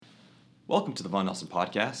Welcome to the Vaughan Nelson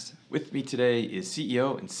podcast. With me today is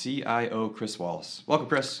CEO and CIO Chris Wallis. Welcome,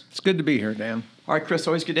 Chris. It's good to be here, Dan. All right, Chris,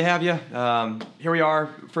 always good to have you. Here we are,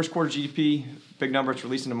 first quarter GDP, big number. It's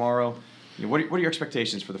releasing tomorrow. What are your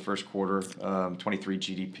expectations for the first quarter, 23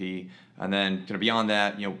 GDP? And then kind of beyond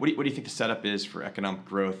that, what do you think the setup is for economic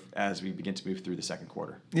growth as we begin to move through the second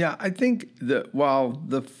quarter? Yeah, I think that while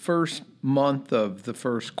the first month of the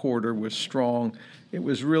first quarter was strong, it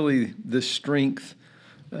was really the strength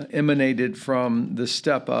emanated from the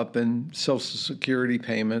step up in Social Security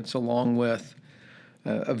payments, along with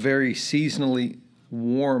a very seasonally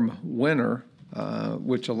warm winter,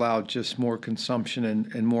 which allowed just more consumption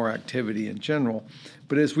and more activity in general.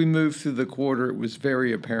 But as we moved through the quarter, it was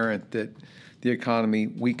very apparent that the economy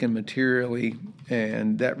weakened materially,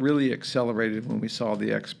 and that really accelerated when we saw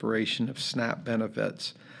the expiration of SNAP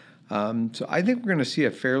benefits. So I think we're going to see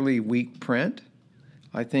a fairly weak print.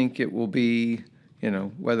 I think it will be,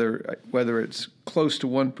 whether it's close to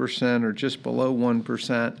 1% or just below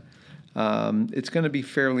 1%, it's going to be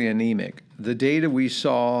fairly anemic. The data we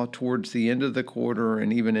saw towards the end of the quarter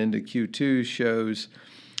and even into Q2 shows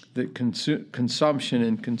that consumption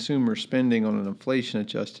and consumer spending on an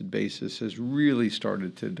inflation-adjusted basis has really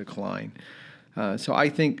started to decline. So I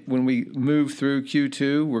think when we move through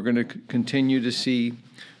Q2, we're going to continue to see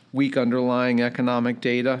weak underlying economic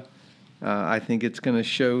data. I think it's going to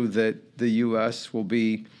show that the U.S. will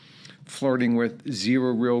be flirting with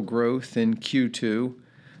zero real growth in Q2.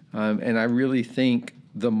 And I really think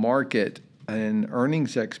the market and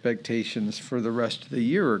earnings expectations for the rest of the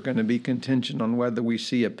year are going to be contingent on whether we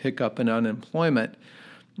see a pickup in unemployment.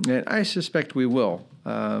 And I suspect we will.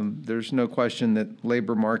 There's no question that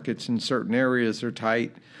labor markets in certain areas are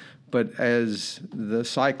tight. But as the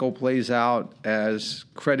cycle plays out, as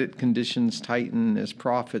credit conditions tighten, as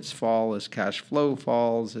profits fall, as cash flow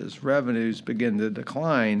falls, as revenues begin to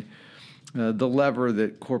decline, the lever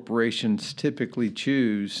that corporations typically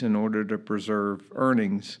choose in order to preserve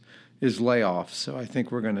earnings is layoffs. So I think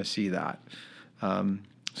we're going to see that.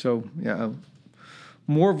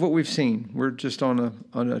 More of what we've seen. We're just on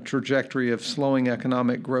a trajectory of slowing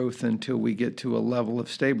economic growth until we get to a level of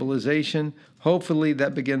stabilization. Hopefully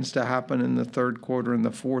that begins to happen in the third quarter and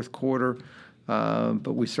the fourth quarter,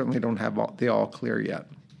 but we certainly don't have the all clear yet.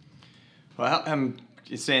 Well, I'm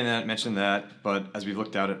mentioned that, but as we've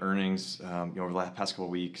looked out at earnings over the past couple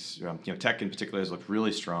of weeks, tech in particular has looked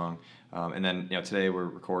really strong. And then today we're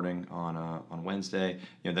recording on Wednesday.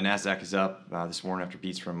 The Nasdaq is up this morning after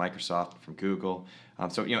beats from Microsoft, from Google.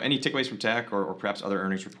 So any takeaways from tech or perhaps other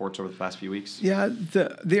earnings reports over the past few weeks? Yeah,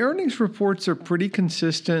 the earnings reports are pretty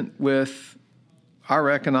consistent with our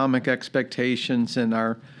economic expectations and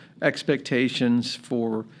our expectations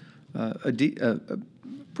for a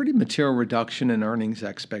pretty material reduction in earnings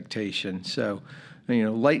expectations. So,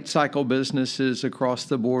 late cycle businesses across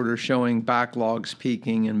the board are showing backlogs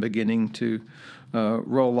peaking and beginning to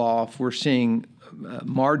roll off. We're seeing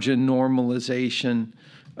margin normalization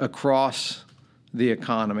across the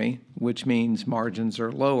economy, which means margins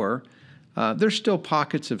are lower. There's still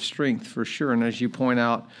pockets of strength for sure. And as you point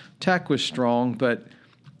out, tech was strong, but,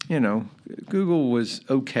 Google was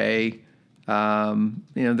okay.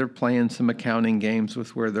 They're playing some accounting games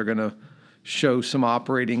with where they're going to show some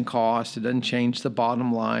operating costs. It doesn't change the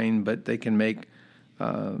bottom line, but they can make,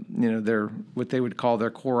 their what they would call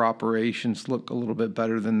their core operations look a little bit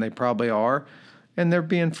better than they probably are. And they're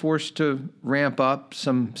being forced to ramp up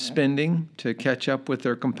some spending to catch up with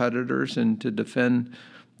their competitors and to defend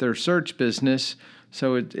their search business.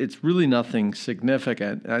 So it's really nothing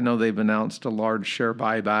significant. I know they've announced a large share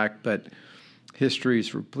buyback, but history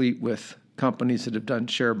is replete with companies that have done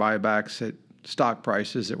share buybacks at stock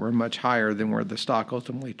prices that were much higher than where the stock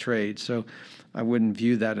ultimately trades. So I wouldn't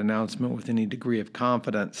view that announcement with any degree of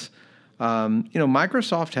confidence.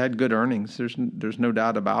 Microsoft had good earnings. There's no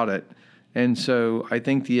doubt about it. And so I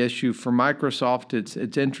think the issue for Microsoft,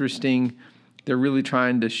 it's interesting. They're really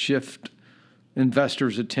trying to shift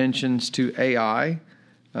investors' attentions to AI.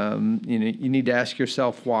 You need to ask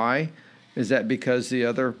yourself why. Is that because the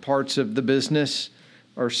other parts of the business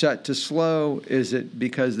are set to slow? Is it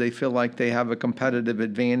because they feel like they have a competitive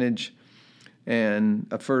advantage and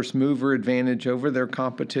a first mover advantage over their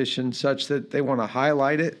competition such that they want to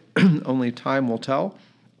highlight it? Only time will tell.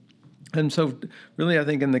 And so really, I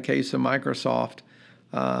think in the case of Microsoft,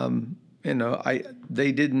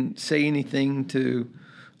 they didn't say anything to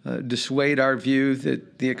dissuade our view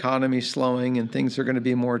that the economy's slowing and things are going to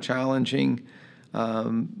be more challenging.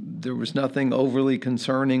 There was nothing overly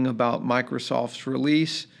concerning about Microsoft's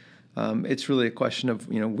release. It's really a question of,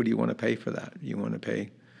 what do you want to pay for that? You want to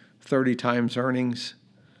pay 30 times earnings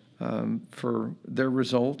for their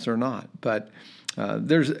results or not. But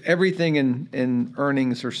there's everything in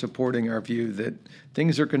earnings are supporting our view that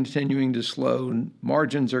things are continuing to slow,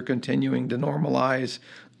 margins are continuing to normalize.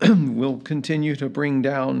 We'll continue to bring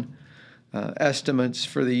down estimates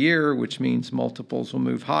for the year, which means multiples will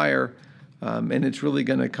move higher. And it's really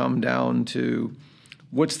going to come down to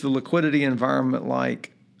what's the liquidity environment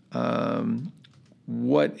like,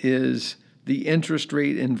 what is the interest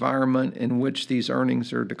rate environment in which these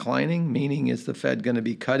earnings are declining, meaning is the Fed going to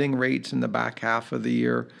be cutting rates in the back half of the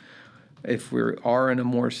year if we are in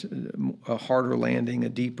a harder landing, a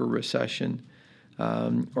deeper recession,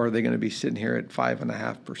 or are they going to be sitting here at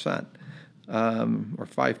 5.5%? Or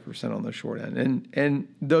 5% on the short end. And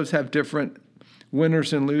those have different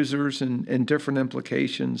winners and losers and different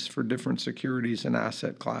implications for different securities and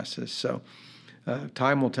asset classes. So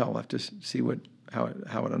time will tell. We'll have to see how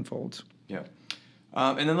it unfolds. Yeah.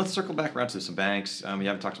 And then let's circle back around to some banks. We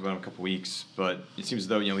haven't talked about them in a couple of weeks, but it seems as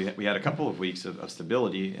though we had a couple of weeks of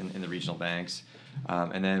stability in the regional banks.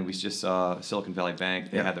 And then we just saw Silicon Valley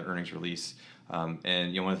Bank. They had their earnings release.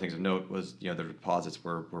 And one of the things of note was their deposits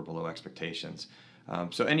were below expectations.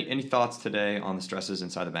 So any thoughts today on the stresses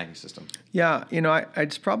inside the banking system? Yeah,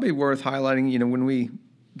 it's probably worth highlighting. When we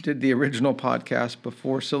did the original podcast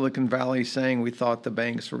before Silicon Valley, saying we thought the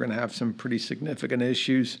banks were going to have some pretty significant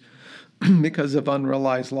issues because of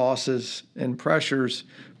unrealized losses and pressures,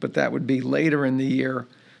 but that would be later in the year.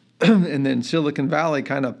 And then Silicon Valley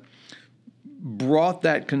kind of brought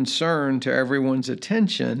that concern to everyone's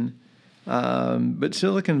attention. But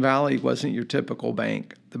Silicon Valley wasn't your typical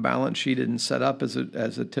bank. The balance sheet isn't set up as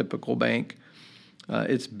a typical bank.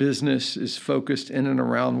 Its business is focused in and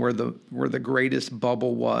around where the greatest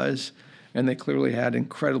bubble was, and they clearly had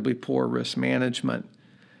incredibly poor risk management.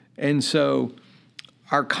 And so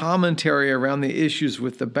our commentary around the issues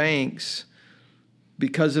with the banks,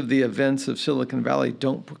 because of the events of Silicon Valley,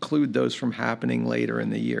 don't preclude those from happening later in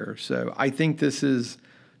the year. So I think this is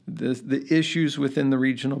the issues within the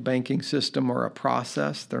regional banking system are a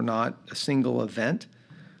process. They're not a single event,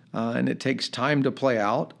 and it takes time to play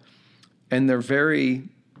out. And they're very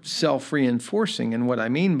self-reinforcing. And what I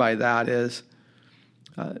mean by that is,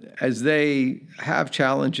 as they have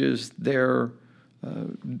challenges, they're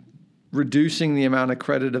reducing the amount of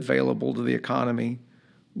credit available to the economy,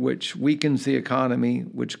 which weakens the economy,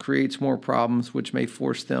 which creates more problems, which may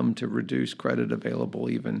force them to reduce credit available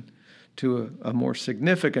even to a more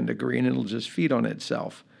significant degree, and it'll just feed on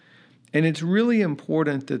itself. And it's really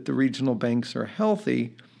important that the regional banks are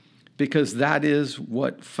healthy because that is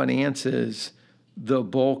what finances the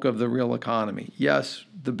bulk of the real economy. Yes,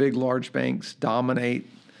 the big, large banks dominate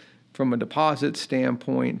from a deposit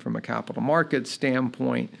standpoint, from a capital market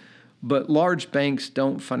standpoint, but large banks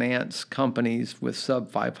don't finance companies with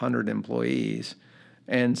sub-500 employees.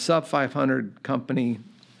 And sub-500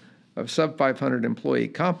 employee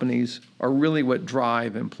companies are really what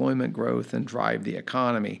drive employment growth and drive the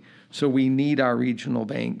economy. So we need our regional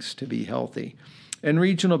banks to be healthy. And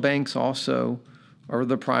regional banks also are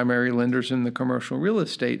the primary lenders in the commercial real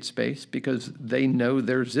estate space because they know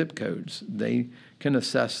their zip codes. They can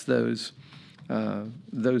assess those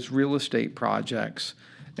real estate projects.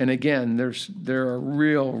 And again, there are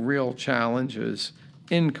real challenges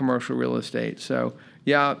in commercial real estate. So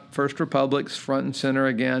yeah, First Republic's front and center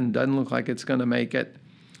again. Doesn't look like it's going to make it.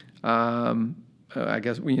 I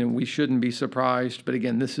guess we shouldn't be surprised. But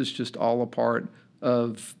again, this is just all a part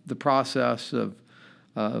of the process of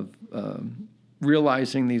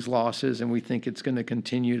realizing these losses, and we think it's going to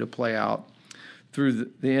continue to play out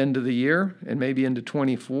through the end of the year and maybe into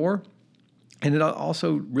 24. And it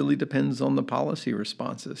also really depends on the policy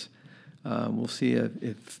responses. We'll see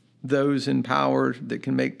if those in power that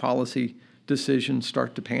can make policy decisions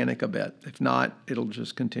start to panic a bit. If not, it'll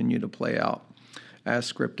just continue to play out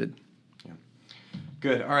as scripted. Yeah.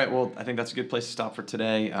 Good. All right. Well, I think that's a good place to stop for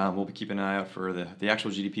today. We'll be keeping an eye out for the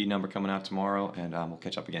actual GDP number coming out tomorrow, and we'll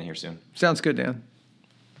catch up again here soon. Sounds good, Dan.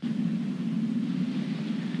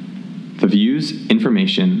 The views,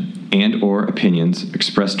 information, and/or opinions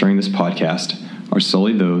expressed during this podcast are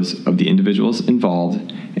solely those of the individuals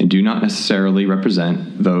involved and do not necessarily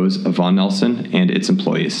represent those of Vaughan Nelson and its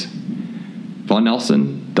employees. Vaughan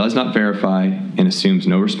Nelson does not verify and assumes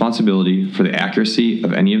no responsibility for the accuracy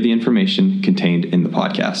of any of the information contained in the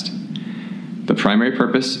podcast. The primary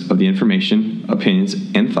purpose of the information, opinions,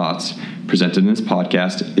 and thoughts presented in this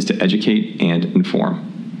podcast is to educate and inform.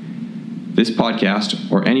 This podcast,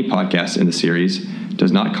 or any podcast in the series,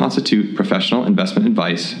 does not constitute professional investment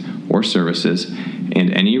advice or services, and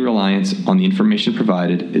any reliance on the information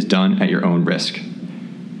provided is done at your own risk.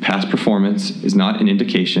 Past performance is not an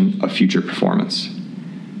indication of future performance.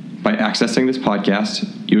 By accessing this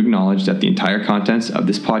podcast, you acknowledge that the entire contents of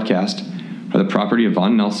this podcast are the property of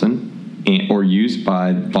Vaughan Nelson or used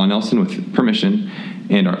by Vaughan Nelson with permission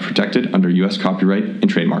and are protected under U.S. copyright and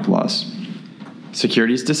trademark laws.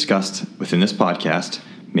 Securities discussed within this podcast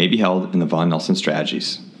may be held in the Vaughan Nelson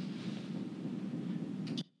strategies.